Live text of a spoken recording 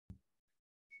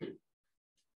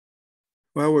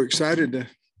Well, we're excited to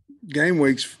game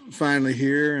week's finally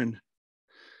here, and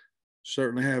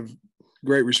certainly have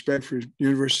great respect for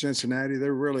University of Cincinnati.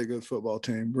 They're a really good football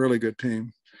team, really good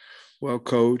team, well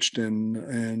coached,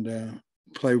 and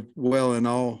play well in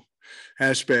all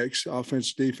aspects.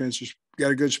 Offense, defense, has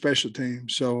got a good special team.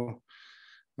 So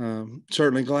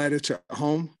certainly glad it's at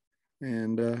home,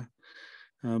 and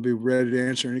I'll be ready to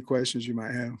answer any questions you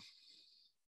might have.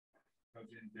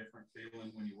 Different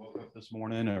feeling when you woke up this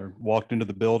morning or walked into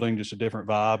the building, just a different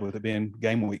vibe with it being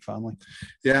game week finally?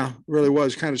 Yeah, really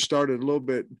was. Kind of started a little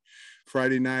bit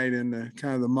Friday night in the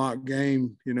kind of the mock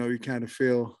game. You kind of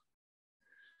feel,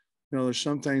 there's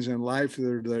some things in life that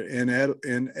are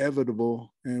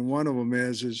inevitable, and one of them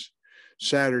is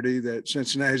Saturday that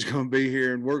Cincinnati's going to be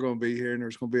here and we're going to be here, and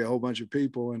there's going to be a whole bunch of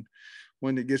people. And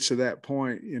when it gets to that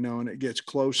point, and it gets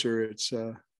closer, it's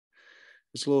a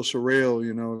little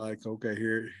surreal, like, okay,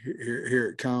 here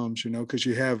it comes, because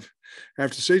you have,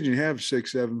 after the season, you have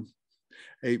 6, 7,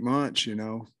 8 months,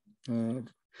 and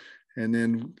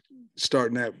then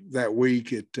starting that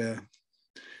week,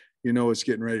 it's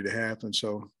getting ready to happen.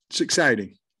 So it's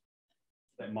exciting.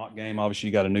 That mock game, obviously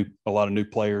you got a lot of new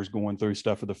players going through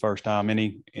stuff for the first time.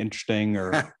 Any interesting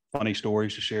or funny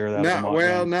stories to share?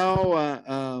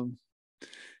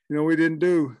 We didn't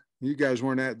do, you guys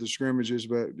weren't at the scrimmages,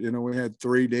 but, we had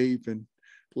 3 deep and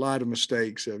a lot of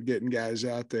mistakes of getting guys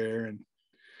out there.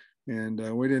 And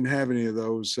we didn't have any of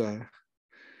those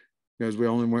because we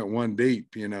only went 1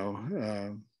 deep,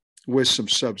 with some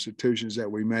substitutions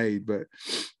that we made. But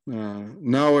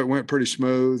no, it went pretty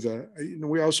smooth.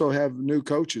 We also have new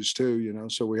coaches too,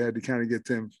 so we had to kind of get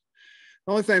them.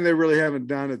 The only thing they really haven't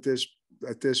done at this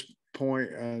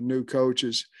point, new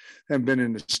coaches haven't been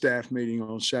in the staff meeting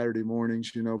on Saturday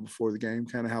mornings, before the game,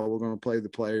 kind of how we're going to play the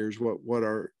players, what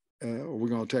are we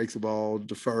going to take the ball,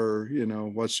 defer,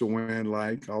 what's the wind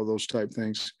like, all those type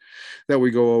things that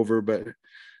we go over. But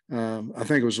I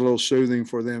think it was a little soothing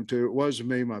for them too. It wasn't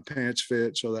me, my pants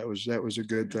fit, so that was a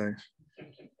good thing.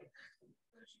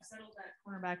 Settled that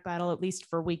cornerback battle, at least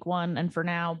for week 1 and for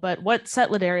now, but what set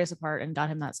Ladarius apart and got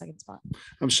him that second spot?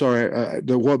 I'm sorry,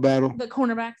 the what battle? The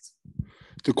cornerbacks.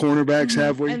 The cornerbacks,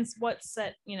 have we? And what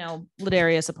set,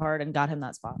 Ladarius apart and got him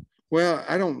that spot? Well,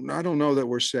 I don't know that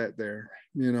we're set there,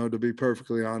 to be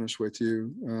perfectly honest with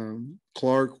you.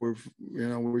 Clark,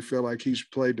 we feel like he's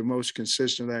played the most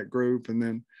consistent of that group. And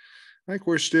then I think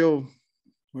we're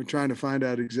trying to find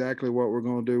out exactly what we're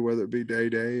going to do, whether it be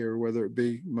Day or whether it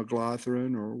be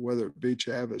McLaughlin or whether it be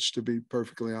Chavis, to be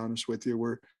perfectly honest with you.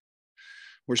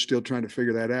 We're still trying to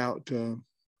figure that out.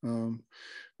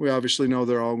 We obviously know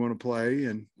they're all going to play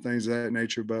and things of that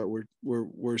nature, but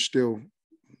we're still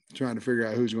trying to figure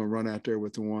out who's going to run out there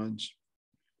with the ones.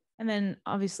 And then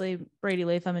obviously Brady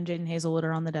Latham and Jaden Hazelwood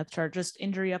are on the depth chart. Just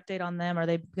injury update on them. Are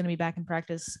they going to be back in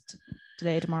practice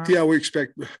today, tomorrow? Yeah, we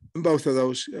expect both of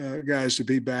those guys to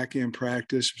be back in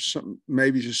practice,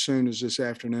 maybe as soon as this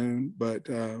afternoon, but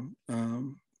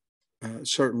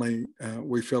certainly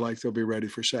we feel like they'll be ready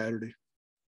for Saturday.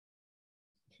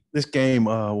 This game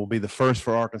will be the first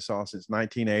for Arkansas since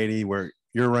 1980 where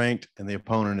you're ranked and the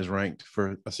opponent is ranked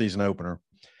for a season opener.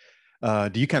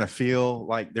 Do you kind of feel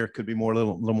like there could be a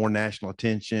little more national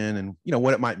attention and,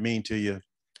 what it might mean to you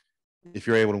if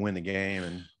you're able to win the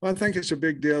game? Well, I think it's a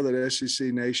big deal that SEC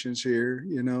Nation's here.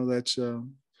 That's,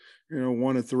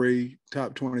 1 of 3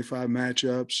 top 25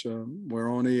 matchups. We're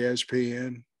on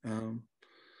ESPN.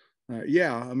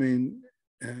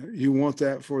 You want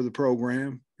that for the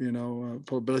program,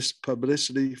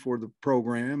 publicity for the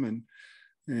program.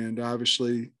 And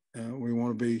obviously we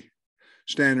want to be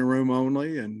standing room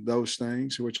only and those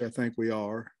things, which I think we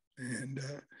are. And,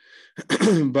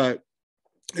 but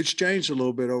it's changed a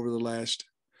little bit over the last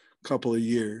couple of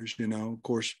years, of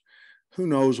course, who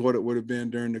knows what it would have been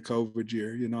during the COVID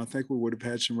year. I think we would have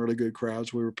had some really good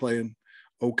crowds. We were playing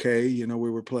okay. We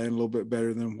were playing a little bit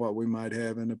better than what we might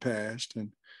have in the past.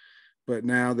 But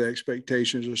now the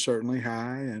expectations are certainly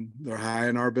high, and they're high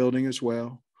in our building as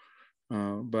well.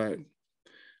 But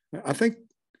I think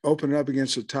opening up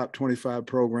against a top 25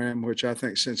 program, which I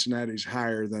think Cincinnati's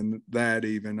higher than that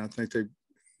even, I think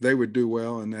they would do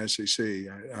well in the SEC.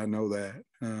 I know that.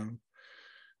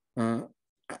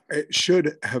 It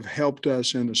should have helped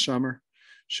us in the summer,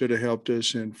 should have helped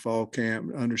us in fall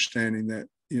camp, understanding that,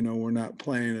 we're not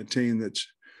playing a team that's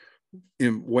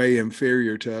way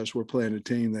inferior to us. We're playing a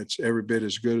team that's every bit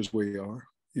as good as we are,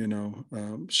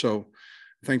 so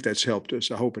I think that's helped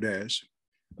us. I hope it has.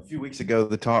 A few weeks ago,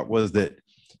 the talk was that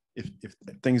if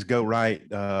things go right,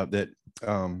 that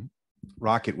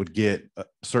Rocket would get a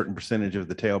certain percentage of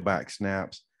the tailback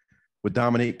snaps. With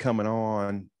Dominique coming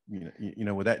on,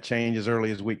 would that change as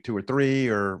early as week 2 or 3,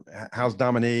 or how's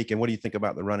Dominique, and what do you think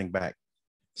about the running back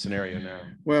scenario now?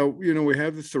 Well, we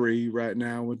have the 3 right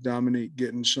now with Dominique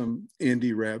getting some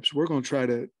indie reps. We're going to try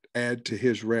to add to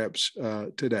his reps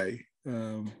today.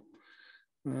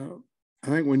 I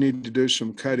think we need to do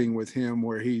some cutting with him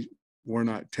where we're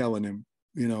not telling him,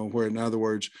 where, in other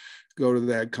words, go to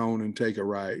that cone and take a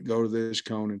right, go to this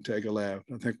cone and take a left.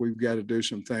 I think we've got to do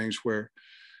some things where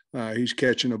he's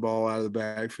catching the ball out of the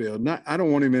backfield. I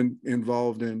don't want him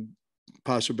involved in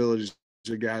possibilities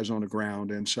of guys on the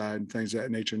ground inside and things of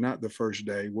that nature. Not the first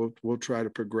day. We'll try to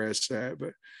progress that,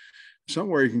 but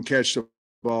somewhere he can catch the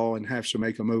ball and have to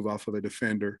make a move off of a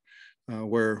defender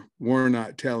where we're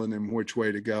not telling him which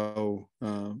way to go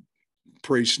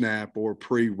pre-snap or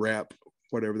pre-rep,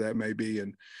 whatever that may be,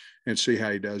 and see how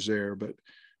he does there. But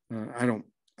I don't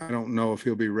know if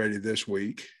he'll be ready this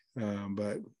week,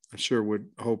 but I sure would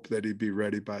hope that he'd be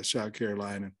ready by South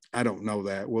Carolina. I don't know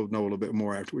that. We'll know a little bit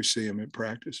more after we see him in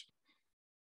practice.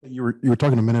 You were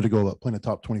talking a minute ago about playing a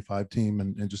top 25 team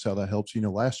and just how that helps.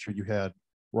 Last year you had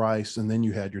Rice, and then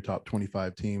you had your top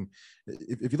 25 team.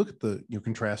 If you look at the,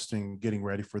 contrasting getting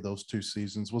ready for those 2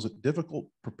 seasons, was it difficult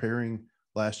preparing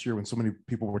last year when so many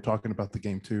people were talking about the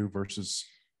game 2 versus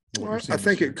what I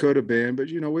think it could have been, but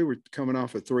we were coming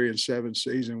off a 3-7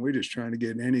 season. We're just trying to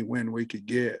get any win we could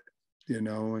get,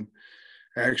 and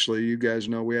actually, you guys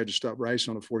know we had to stop Rice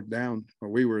on a 4th down, or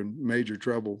we were in major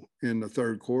trouble in the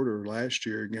 3rd quarter last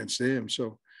year against them.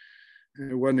 So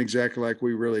it wasn't exactly like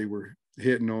we really were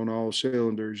hitting on all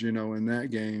cylinders, in that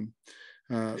game.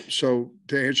 So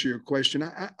to answer your question,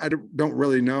 I don't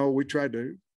really know. We tried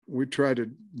to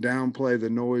downplay the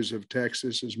noise of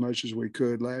Texas as much as we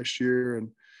could last year and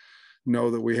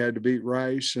know that we had to beat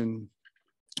Rice, and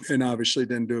obviously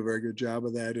didn't do a very good job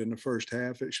of that in the first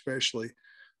half, especially.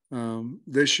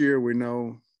 This year, we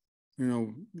know,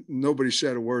 nobody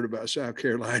said a word about South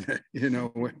Carolina.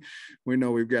 We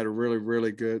know we've got a really,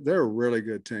 really good, they're a really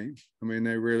good team. I mean,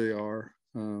 they really are.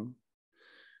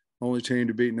 Only team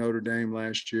to beat Notre Dame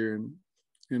last year. And,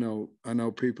 I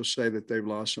know people say that they've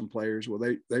lost some players.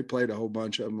 Well, they played a whole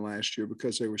bunch of them last year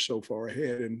because they were so far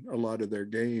ahead in a lot of their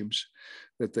games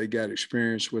that they got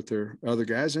experience with their other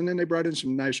guys. And then they brought in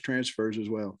some nice transfers as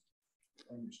well.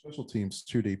 On your special teams,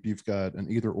 2 deep, you've got an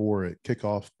either or at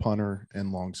kickoff, punter,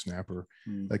 and long snapper.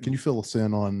 Mm-hmm. Can you fill us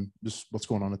in on just what's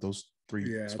going on at those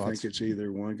 3 spots? I think it's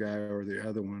either one guy or the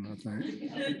other one, I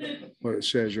think. What it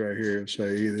says right here,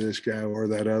 say either this guy or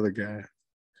that other guy.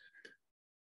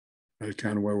 That's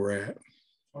kind of where we're at.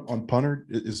 On punter,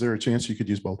 is there a chance you could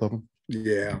use both of them?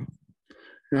 Yeah.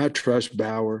 I trust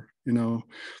Bauer.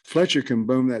 Fletcher can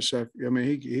boom that stuff. I mean,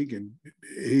 he can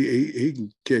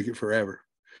kick it forever.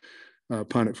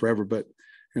 Punt it forever. But,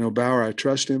 Bauer, I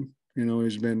trust him.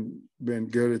 He's been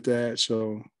good at that.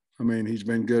 So, I mean, he's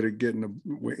been good at getting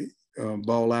the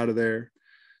ball out of there.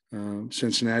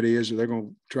 Cincinnati they're going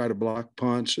to try to block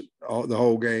punts the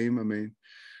whole game. I mean,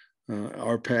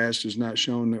 our past has not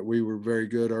shown that we were very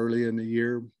good early in the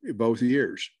year, both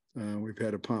years. We've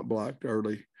had a punt blocked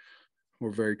early.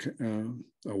 We're very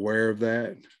aware of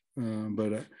that.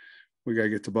 But we got to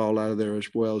get the ball out of there as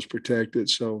well as protect it.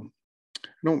 So,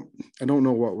 I don't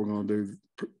know what we're going to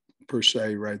do per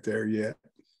se right there yet.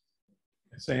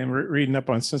 Sam, reading up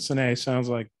on Cincinnati, sounds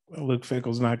like Luke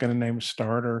Fickell's not going to name a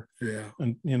starter. Yeah.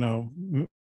 And,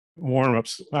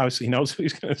 warm-ups, obviously he knows who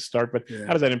he's going to start, but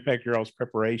how does that impact your all's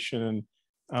preparation?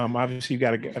 And obviously you've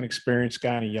got an experienced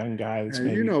guy and a young guy. That's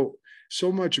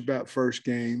so much about first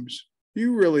games.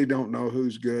 You really don't know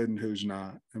who's good and who's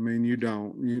not. I mean, you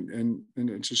don't. And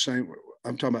it's the same.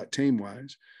 I'm talking about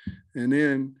team-wise. And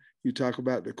then you talk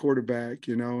about the quarterback,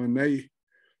 and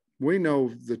we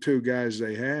know the 2 guys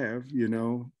they have,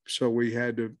 so we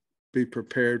had to be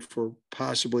prepared for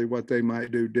possibly what they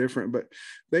might do different. But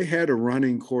they had a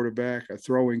running quarterback, a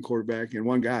throwing quarterback, and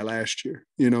one guy last year,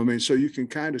 So you can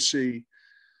kind of see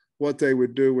what they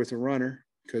would do with a runner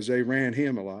because they ran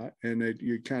him a lot, and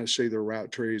you kind of see their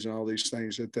route trees and all these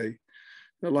things that they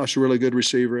lost a really good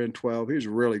receiver in 12. He was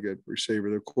a really good receiver.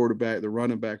 The quarterback, the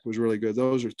running back was really good.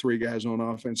 Those are 3 guys on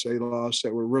offense they lost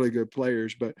that were really good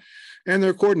players. And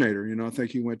their coordinator, I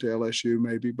think he went to LSU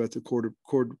maybe, but the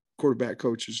quarterback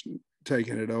coach is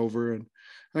taking it over. And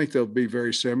I think they'll be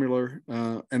very similar.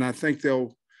 And I think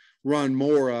they'll run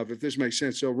more of, if this makes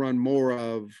sense, they'll run more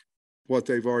of what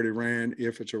they've already ran.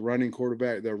 If it's a running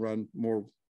quarterback, they'll run more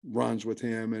runs with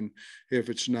him, and if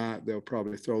it's not, they'll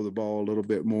probably throw the ball a little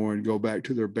bit more and go back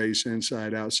to their base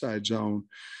inside outside zone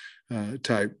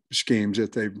type schemes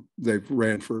that they've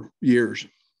ran for years.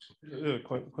 A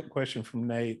quick question from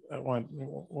Nate. I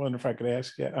wonder if I could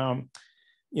ask you.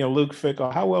 Luke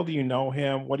Fickle, how well do you know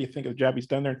him? What do you think of the job he's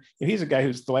done there? He's a guy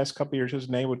who's the last couple of years, his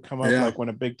name would come up like when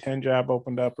a Big 10 job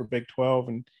opened up or Big 12,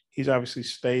 and he's obviously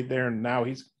stayed there, and now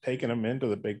he's taken him into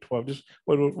the Big 12. Just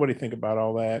what do you think about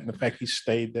all that and the fact he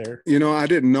stayed there? I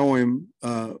didn't know him.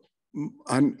 I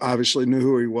obviously knew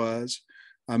who he was.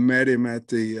 I met him at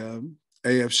the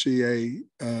AFCA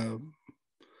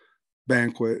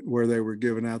banquet where they were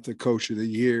giving out the Coach of the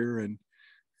Year, and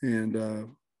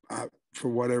for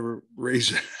whatever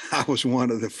reason, I was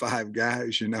one of the 5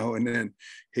 guys, and then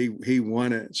he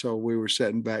won it. So we were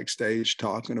sitting backstage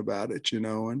talking about it,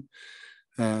 and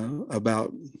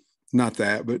about not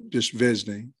that, but just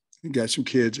visiting. He got some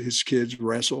kids, his kids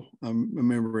wrestle. I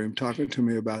remember him talking to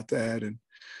me about that, and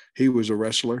he was a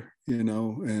wrestler,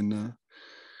 and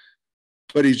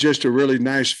but he's just a really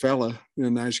nice fella, a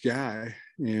nice guy.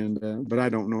 And but I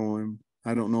don't know him.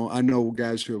 I know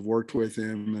guys who have worked with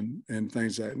him and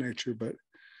things of that nature, but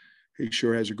he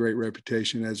sure has a great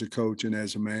reputation as a coach and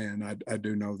as a man. I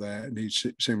do know that. And he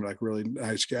seemed like a really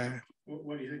nice guy.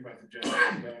 What do you think about the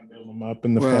job building him up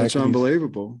and the fact it's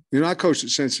unbelievable. I coached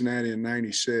at Cincinnati in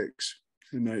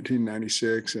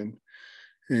 1996,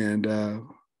 and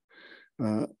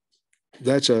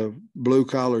that's a blue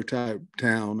collar type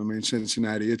town.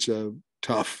 Cincinnati, it's a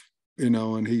tough,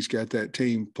 and he's got that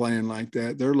team playing like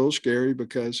that. They're a little scary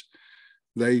because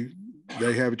they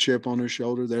have a chip on their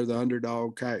shoulder. They're the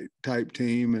underdog type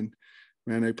team, and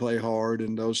man, they play hard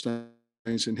and those things.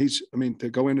 And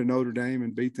to go into Notre Dame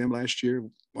and beat them last year,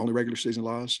 only regular season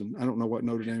loss, and I don't know what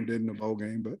Notre Dame did in the bowl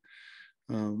game, but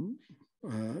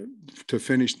they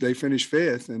finished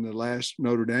 5th, and the last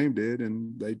Notre Dame did,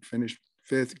 and they finished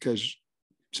 5th because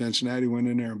Cincinnati went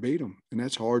in there and beat them, and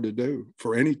that's hard to do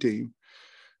for any team.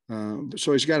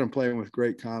 So he's got them playing with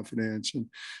great confidence, and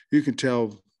you can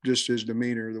tell just his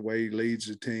demeanor, the way he leads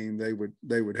the team, they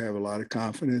would have a lot of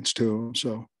confidence to him.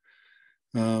 So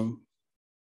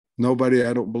nobody,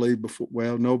 I don't believe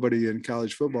nobody in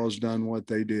college football has done what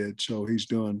they did. So he's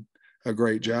doing a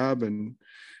great job, and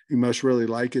he must really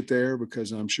like it there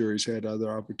because I'm sure he's had other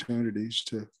opportunities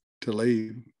to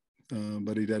leave,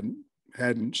 but he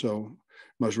hadn't. So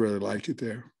must really like it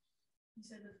there. You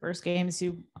said the first games,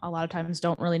 you a lot of times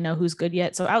don't really know who's good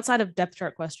yet. So outside of depth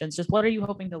chart questions, just what are you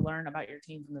hoping to learn about your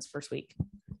team from this first week?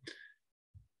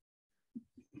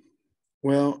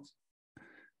 Well,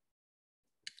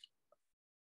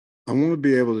 I want to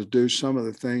be able to do some of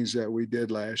the things that we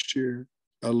did last year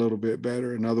a little bit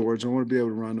better. In other words, I want to be able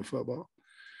to run the football.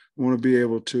 I want to be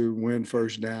able to win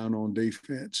first down on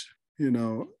defense.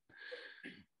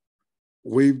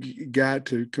 We've got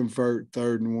to convert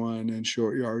 3rd and 1 and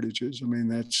short yardages.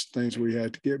 That's things we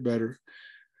have to get better.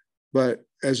 But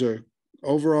as a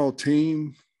overall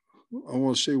team, I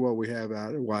want to see what we have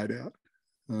out at wideout.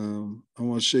 I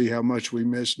want to see how much we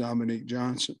miss Dominique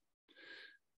Johnson.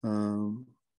 I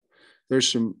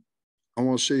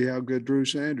want to see how good Drew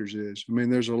Sanders is.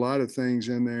 There's a lot of things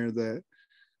in there that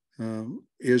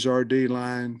is our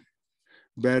D-line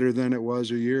better than it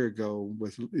was a year ago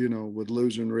with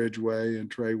losing Ridgeway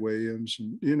and Trey Williams.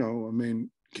 And,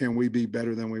 can we be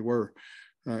better than we were?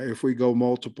 If we go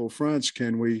multiple fronts,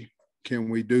 can we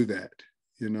do that?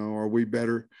 Are we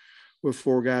better with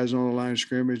 4 guys on the line of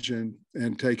scrimmage and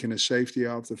taking a safety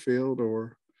off the field,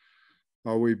 or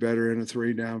are we better in a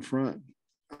 3 down front?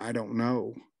 I don't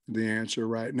know the answer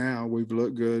right now. We've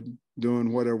looked good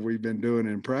doing whatever we've been doing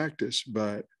in practice,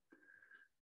 but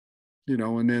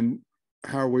and then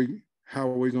how are we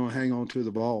going to hang on to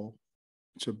the ball?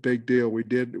 It's a big deal. We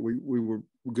were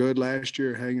good last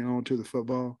year hanging on to the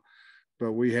football,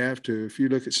 but we have to. If you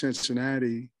look at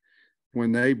Cincinnati,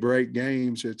 when they break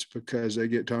games, it's because they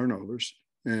get turnovers,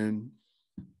 and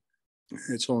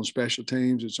it's on special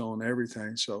teams. It's on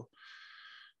everything. So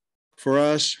for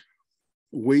us,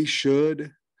 we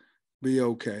should be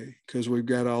okay because we've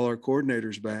got all our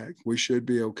coordinators back. We should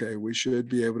be okay. We should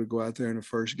be able to go out there in the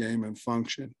first game and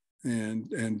function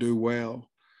and do well.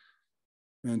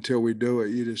 Until we do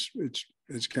it,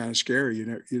 it's kind of scary.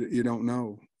 You don't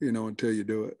know, until you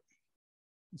do it.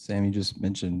 Sam, you just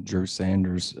mentioned Drew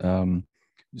Sanders.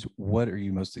 What are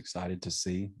you most excited to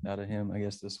see out of him, I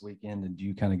guess, this weekend? And do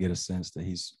you kind of get a sense that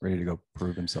he's ready to go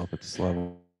prove himself at this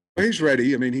level? He's ready.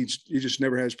 He just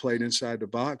never has played inside the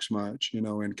box much.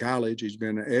 In college, he's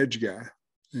been an edge guy.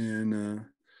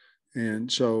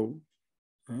 And so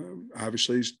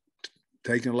obviously he's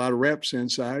taking a lot of reps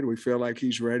inside. We feel like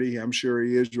he's ready. I'm sure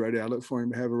he is ready. I look for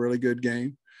him to have a really good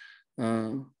game.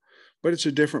 But it's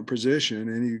a different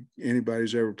position. Anybody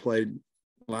who's ever played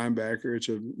linebacker, it's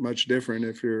a much different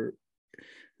if you're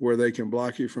where they can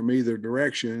block you from either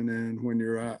direction. And when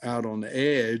you're out on the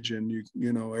edge and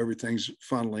you know, everything's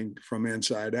funneling from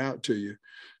inside out to you,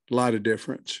 a lot of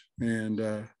difference. And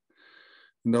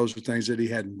those are things that he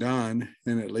hadn't done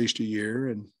in at least a year.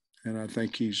 And I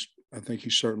think he's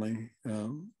certainly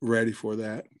ready for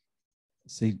that.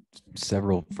 See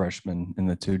several freshmen in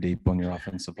the two deep on your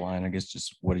offensive line. I guess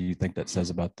just what do you think that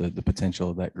says about the potential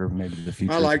of that group, maybe the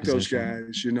future? I like position? those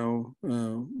guys, you know,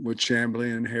 with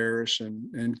Chamblee and Harris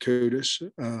and Kudus.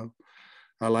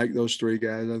 I like those three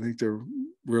guys. I think they're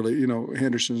really, you know,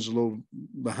 Henderson's a little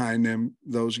behind them,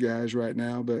 those guys right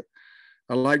now, but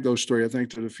I like those three. I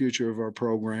think they're the future of our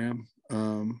program.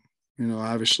 You know,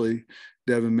 obviously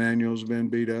Devin Manuel's been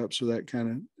beat up, so that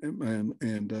kind of,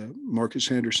 and Marcus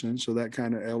Henderson, so that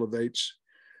kind of elevates,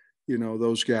 you know,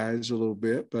 those guys a little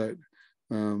bit. But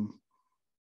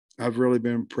I've really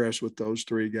been impressed with those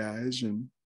three guys, and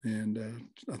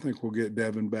I think we'll get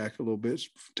Devin back a little bit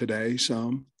today,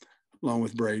 some along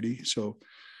with Brady, so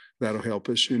that'll help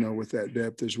us, you know, with that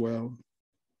depth as well.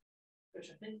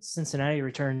 Cincinnati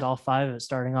returned all five of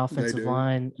starting offensive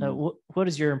line. What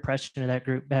is your impression of that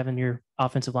group, having your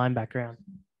offensive line background?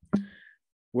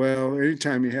 Well,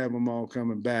 anytime you have them all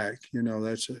coming back, you know,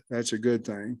 that's a good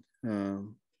thing.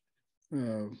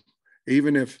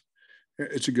 Even if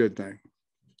it's a good thing.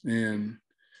 And,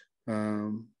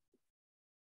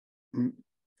 you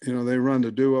know, they run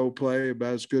the duo play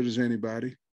about as good as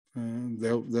anybody.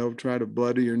 They'll try to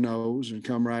bloody your nose and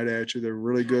come right at you. They're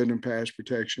really good in pass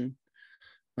protection.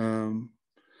 I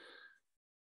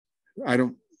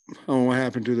don't know what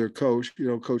happened to their coach. You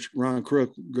know, Coach Ron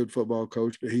Crook, good football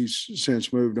coach, but he's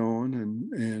since moved on,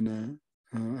 and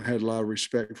I had a lot of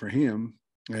respect for him,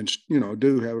 and you know,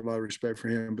 do have a lot of respect for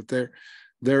him. But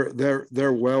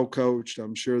they're well coached.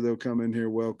 I'm sure they'll come in here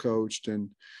well coached,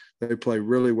 and they play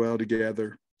really well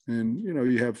together. And you know,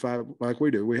 you have five like we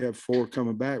do. We have four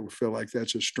coming back. We feel like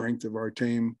that's a strength of our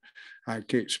team. I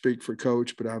can't speak for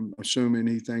Coach, but I'm assuming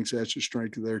he thinks that's a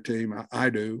strength of their team. I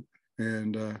do,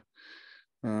 and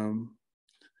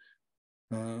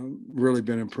really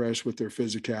been impressed with their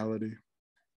physicality.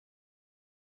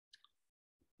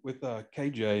 With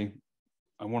KJ,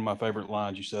 one of my favorite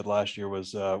lines you said last year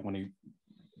was when he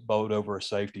bowed over a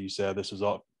safety, you said, "This is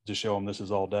all to show him this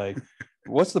is all day."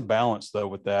 What's the balance though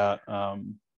with that?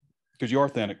 Because you are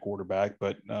thin at quarterback,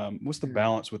 but what's the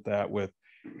balance with that?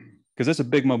 Because it's a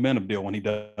big momentum deal when he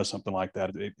does something like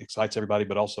that. It excites everybody,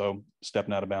 but also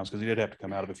stepping out of bounds, because he did have to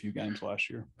come out of a few games last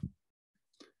year.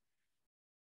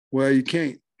 Well, you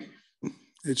can't.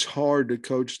 It's hard to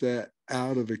coach that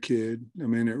out of a kid. I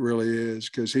mean, it really is,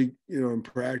 because he, you know, in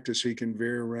practice he can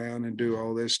veer around and do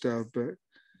all this stuff, but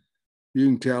you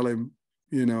can tell him,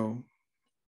 you know,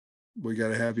 we got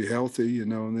to have you healthy, you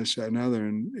know, and this, that, and other,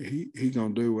 and he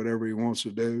gonna do whatever he wants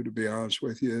to do, to be honest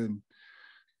with you.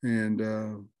 And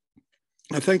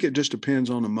I think it just depends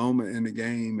on the moment in the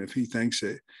game. If he thinks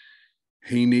that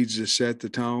he needs to set the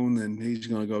tone, then he's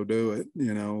going to go do it,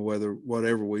 you know,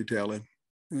 whatever we tell him,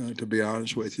 to be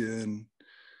honest with you.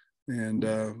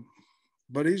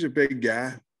 But he's a big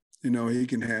guy, you know, he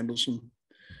can handle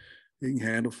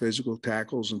physical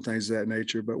tackles and things of that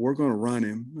nature, but we're going to run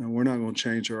him, and we're not going to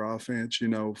change our offense, you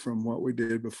know, from what we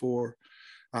did before.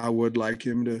 I would like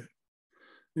him to,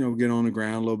 you know, get on the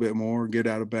ground a little bit more, get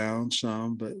out of bounds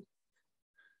some, but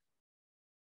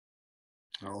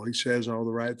he says all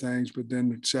the right things, but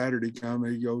then Saturday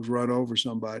he goes run over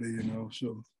somebody, you know,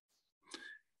 so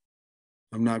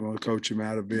I'm not going to coach him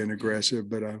out of being aggressive,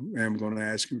 but I am going to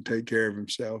ask him to take care of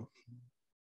himself.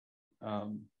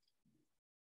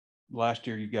 Last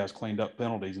year, you guys cleaned up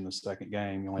penalties in the second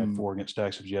game. You only had 4 against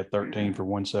Texas. You had 13 for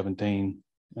 117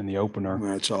 in the opener.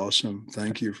 That's awesome.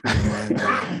 Thank you for reminding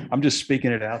me. I'm just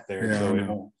speaking it out there. Yeah, so it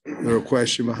won't. Is there a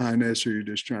question behind this, or you're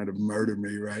just trying to murder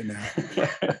me right now?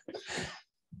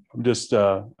 I'm just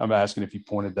I'm asking if you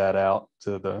pointed that out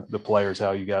to the players,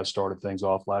 how you guys started things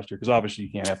off last year, because obviously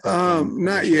you can't have that.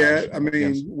 Not yet. I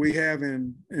mean, we have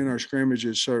in our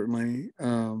scrimmages, certainly.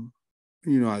 You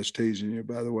know, I was teasing you,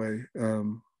 by the way.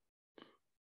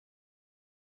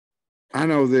 I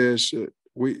know this.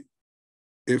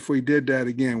 If we did that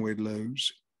again, we'd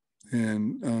lose,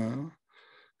 and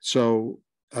so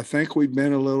I think we've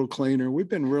been a little cleaner. We've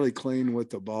been really clean with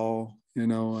the ball. You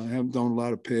know, I haven't done a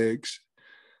lot of picks.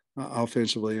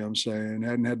 Offensively, I'm saying,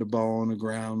 hadn't had the ball on the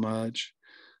ground much.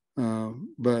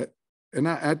 But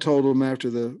I told them after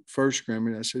the first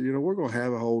scrimmage, I said, you know, we're going to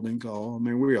have a holding call. I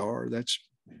mean, we are. That's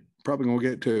probably going to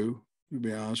get 2, to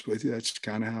be honest with you. That's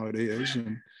kind of how it is.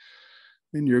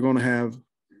 And you're going to have,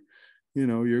 you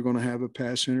know, you're going to have a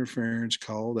pass interference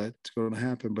call. That's going to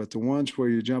happen. But the ones where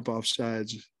you jump off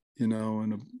sides, you know,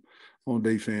 and on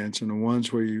defense, and the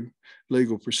ones where you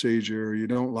legal procedure or you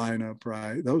don't line up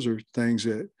right. Those are things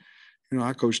that,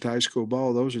 I coached high school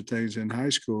ball. Those are things in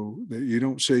high school that you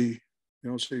don't see. You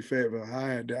don't see Fayetteville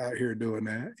High out here doing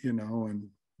that, and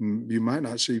you might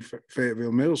not see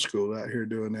Fayetteville Middle School out here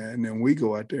doing that. And then we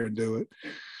go out there and do it.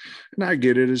 And I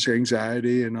get it as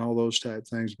anxiety and all those type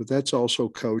things, but that's also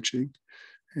coaching.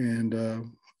 And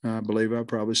I believe I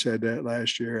probably said that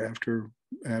last year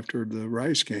after the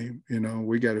Rice game.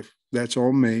 That's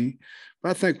on me. But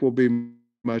I think we'll be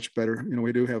much better.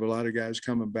 We do have a lot of guys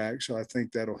coming back, so I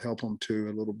think that'll help them too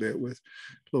a little bit with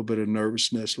a little bit of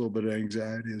nervousness, a little bit of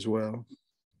anxiety as well.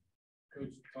 Coach,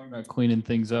 talking about cleaning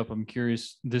things up, I'm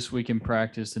curious, this week in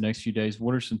practice, the next few days,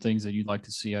 what are some things that you'd like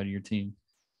to see out of your team?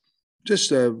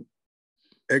 Just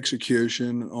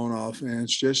execution on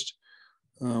offense. Just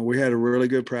we had a really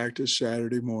good practice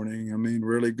Saturday morning. I mean,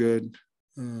 really good.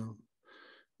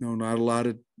 Not a lot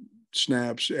of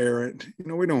snaps errant.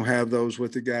 We don't have those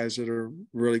with the guys that are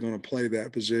really going to play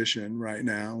that position right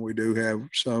now. We do have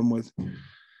some with,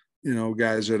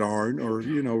 guys that aren't, or,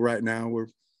 right now we're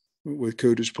with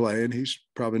Kuda's playing. He's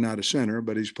probably not a center,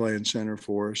 but he's playing center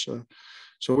for us.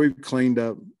 So we've cleaned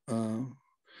up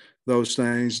those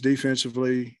things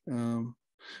defensively.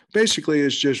 Basically,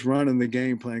 it's just running the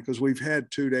game plan because we've had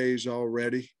 2 days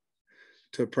already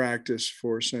to practice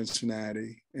for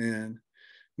Cincinnati. And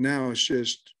now it's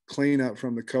just clean up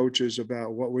from the coaches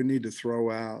about what we need to throw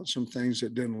out, some things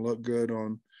that didn't look good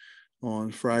on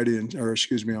on Thursday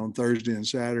and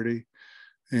Saturday,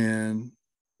 and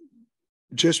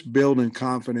just building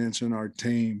confidence in our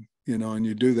team, and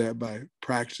you do that by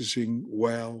practicing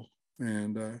well.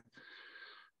 And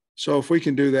so if we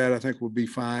can do that, I think we'll be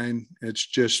fine. It's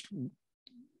just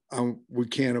we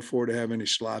can't afford to have any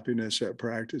sloppiness at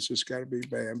practice. It's got to be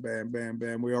bam, bam, bam,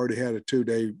 bam. We already had a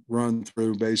 2-day run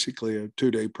through, basically a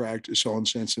 2-day practice on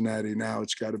Cincinnati. Now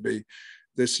it's got to be,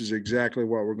 this is exactly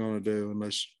what we're going to do, and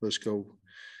let's go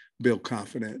build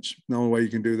confidence. The only way you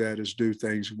can do that is do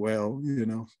things well,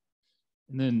 And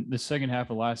then the second half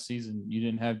of last season, you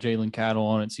didn't have Jalen Cattle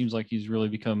on. It seems like he's really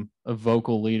become a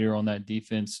vocal leader on that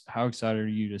defense. How excited are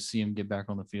you to see him get back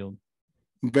on the field?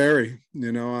 Very,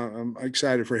 I'm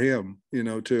excited for him,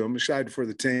 too. I'm excited for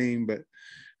the team, but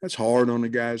that's hard on the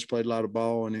guys. Played a lot of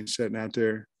ball, and he's sitting out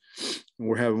there. And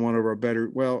we're having one of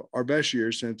our best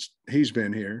years since he's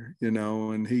been here,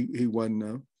 and he wasn't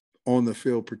a on the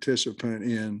field participant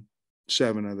in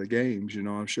 7 of the games.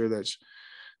 I'm sure that's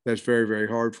very, very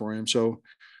hard for him. So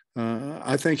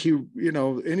I think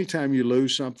anytime you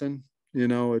lose something,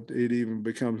 it even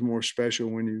becomes more special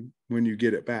when you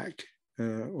get it back.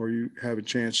 Or you have a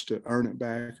chance to earn it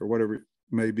back, or whatever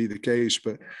may be the case.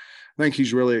 But I think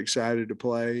he's really excited to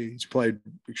play. He's played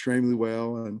extremely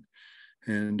well,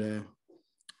 and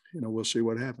we'll see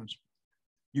what happens.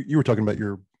 You were talking about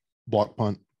your block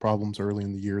punt problems early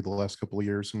in the year, the last couple of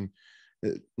years, and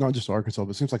not just Arkansas, but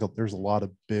it seems like there's a lot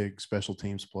of big special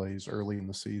teams plays early in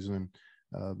the season,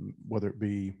 whether it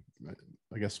be,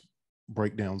 I guess,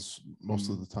 breakdowns most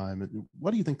of the time.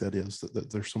 What do you think that is,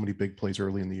 that there's so many big plays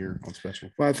early in the year on special?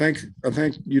 Well, I think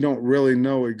you don't really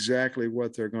know exactly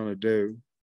what they're going to do.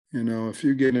 If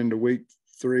you get into week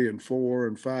 3 and 4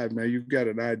 and 5, now you've got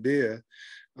an idea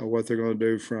of what they're going to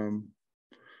do from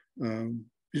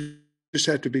you just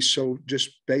have to be just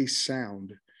base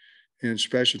sound in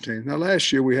special teams. Now,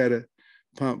 last year we had a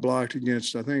punt blocked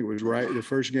against, I think it was the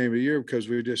first game of the year, because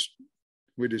we just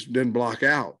didn't block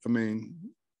out. I mean,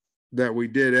 that we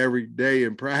did every day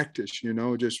in practice,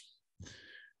 just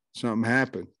something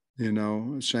happened,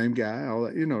 same guy, all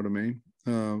that, you know what I mean?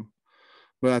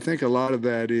 But I think a lot of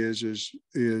that is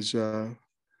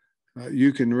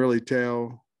you can really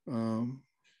tell a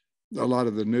lot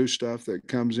of the new stuff that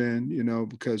comes in,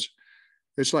 because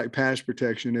it's like pass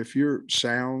protection. If you're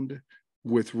sound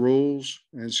with rules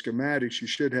and schematics, you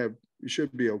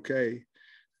should be okay.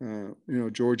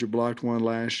 Georgia blocked one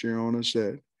last year on us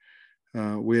that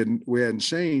we hadn't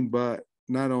seen, but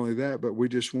not only that, but we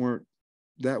just weren't,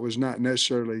 that was not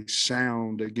necessarily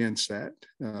sound against that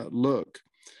look.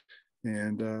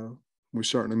 And we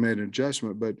certainly made an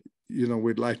adjustment, but,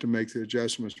 we'd like to make the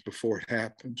adjustments before it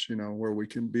happens, where we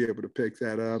can be able to pick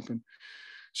that up. And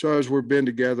so as we've been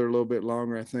together a little bit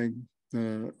longer, I think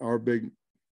our big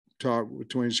talk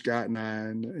between Scott and I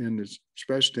and the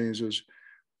special teams is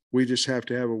we just have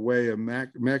to have a way, a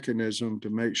mechanism to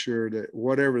make sure that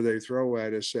whatever they throw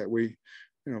at us, that we,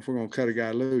 if we're going to cut a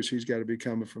guy loose, he's got to be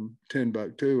coming from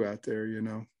 10-2 out there,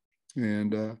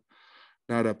 and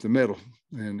not up the middle.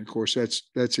 And of course,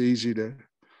 that's easy to,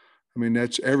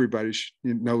 that's everybody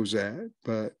knows that,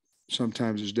 but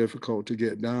sometimes it's difficult to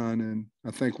get done. And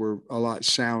I think we're a lot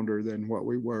sounder than what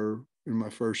we were in my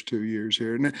first 2 years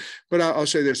here. But I'll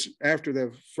say this: after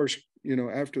the first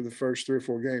 3 or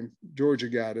 4 games, Georgia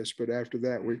got us, but after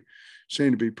that, we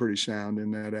seem to be pretty sound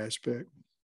in that aspect.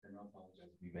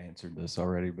 You've answered this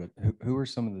already, but who are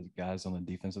some of the guys on the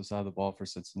defensive side of the ball for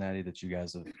Cincinnati that you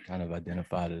guys have kind of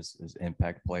identified as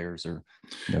impact players? Or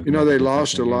they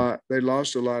lost a lot. They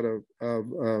lost a lot of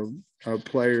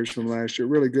players from last year,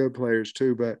 really good players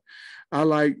too. But I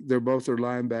like both their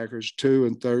linebackers, 2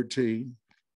 and 13,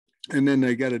 and then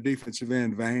they got a defensive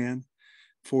end, Van,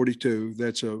 42.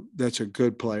 That's a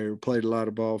good player. Played a lot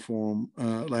of ball for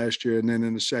them last year. And then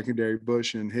in the secondary,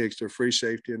 Bush and Hicks, their free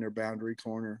safety and their boundary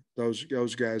corner. Those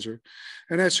guys are,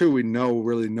 and that's who we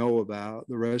really know about.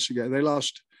 The rest of the guys, they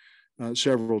lost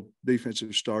several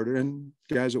defensive starters and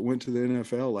guys that went to the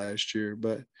NFL last year.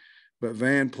 But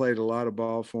Van played a lot of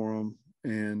ball for them,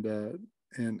 and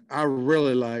I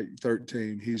really like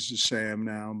 13. He's the Sam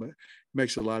now, but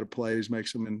makes a lot of plays,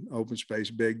 makes him an open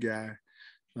space big guy.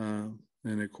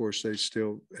 And of course, they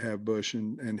still have Bush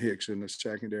and Hicks in the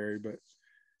secondary, but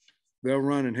they'll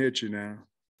run and hit you now.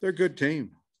 They're a good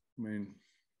team. I mean,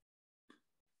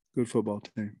 good football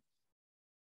team.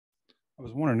 I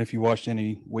was wondering if you watched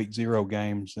any week 0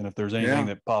 games and if there's anything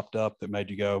that popped up that made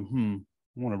you go, I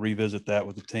want to revisit that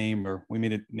with the team, or we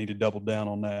need to double down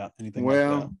on that. Anything like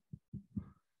that?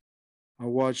 I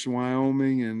watched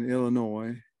Wyoming and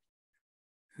Illinois.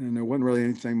 And there wasn't really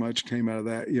anything much came out of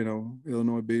that.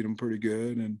 Illinois beat them pretty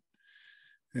good. And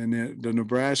the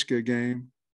Nebraska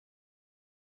game,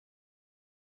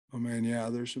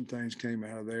 there's some things came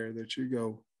out of there that you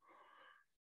go,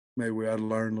 maybe we ought to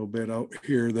learn a little bit out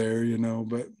here or there,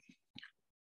 but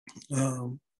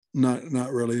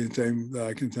not really anything that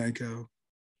I can think of.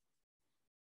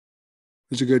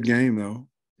 It's a good game, though.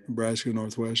 Nebraska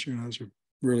Northwestern, that was a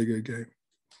really good game.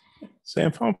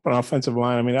 Sam, from an offensive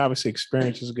line, obviously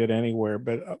experience is good anywhere,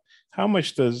 but how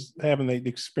much does having the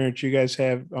experience you guys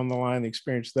have on the line, the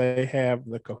experience they have,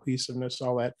 the cohesiveness,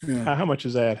 all that, how much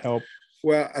does that help?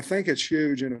 Well, I think it's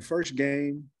huge. In the first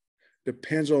game,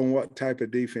 depends on what type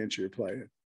of defense you're playing.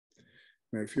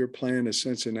 If you're playing a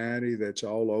Cincinnati that's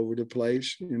all over the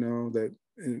place, run that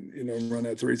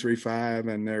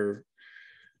 3-3-5, and they're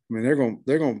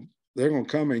going to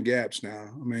come in gaps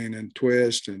now. And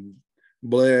twist and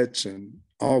blitz and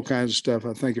all kinds of stuff.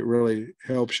 I think it really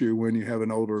helps you when you have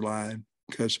an older line,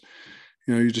 because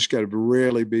you just got to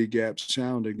really be gap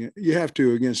sound. You have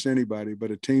to against anybody, but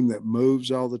a team that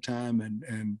moves all the time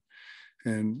and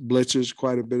blitzes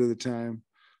quite a bit of the time,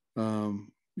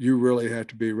 you really have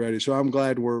to be ready. So I'm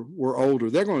glad we're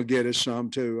older. They're going to get us some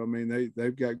too.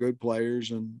 They've got good players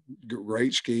and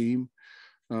great scheme.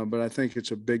 But I think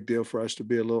it's a big deal for us to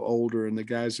be a little older, and the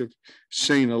guys have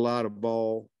seen a lot of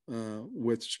ball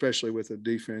especially with the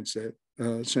defense that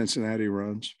Cincinnati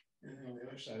runs. On the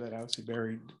other side of that, obviously,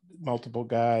 very multiple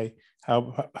guy.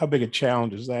 How big a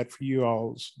challenge is that for you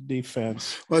all's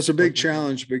defense? Well, it's a big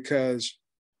challenge because,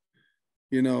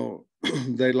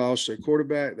 they lost their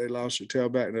quarterback, they lost their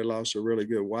tailback, and they lost a really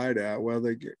good wideout. Well,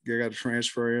 they got to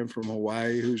transfer in from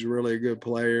Hawaii, who's really a good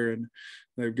player, and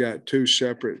they've got 2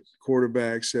 separate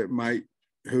quarterbacks that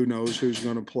who knows who's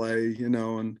going to play,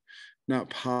 and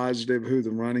not positive who the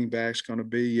running back's going to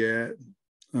be yet.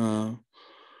 But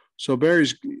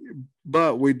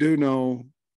we do know,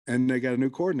 and they got a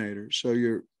new coordinator. So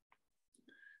you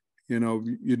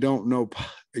don't know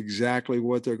exactly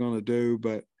what they're going to do,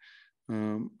 but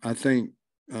I think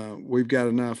we've got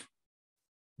enough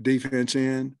defense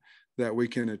in that we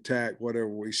can attack whatever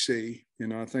we see.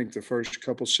 I think the first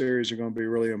couple series are going to be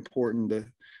really important to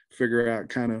figure out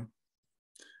kind of,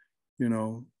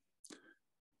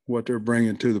 what they're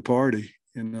bringing to the party.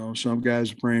 Some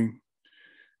guys bring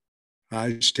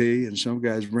iced tea and some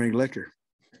guys bring liquor,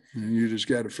 and you just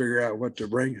got to figure out what they're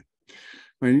bringing.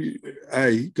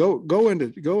 Hey, go into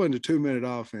 2-minute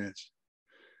offense.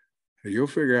 You'll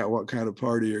figure out what kind of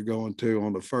party you're going to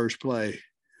on the first play.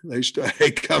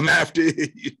 They come after you,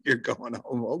 you're going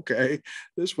home. Okay,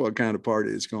 this is what kind of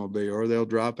party it's going to be. Or they'll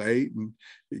drop 8 and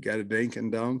you got to dink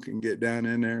and dunk and get down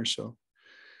in there. So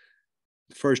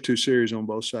the first 2 series on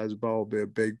both sides of the ball will be a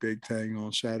big, big thing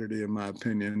on Saturday, in my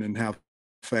opinion, and how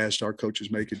fast our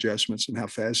coaches make adjustments and how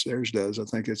fast theirs does. I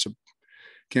think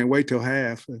can't wait till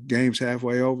half. The game's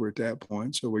halfway over at that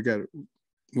point. So we got to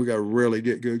really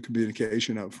get good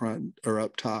communication up front or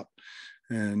up top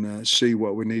and see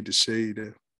what we need to see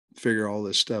to figure all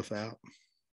this stuff out.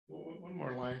 One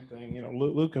more line thing,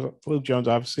 Luke Jones,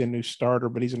 obviously a new starter,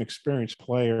 but he's an experienced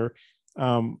player.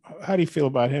 How do you feel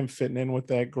about him fitting in with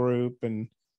that group? And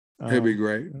he'll be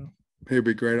great. He'll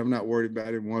be great. I'm not worried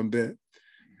about him one bit.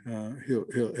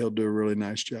 He'll do a really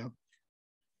nice job.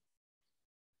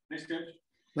 Thanks, Coach.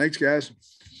 Thanks, guys.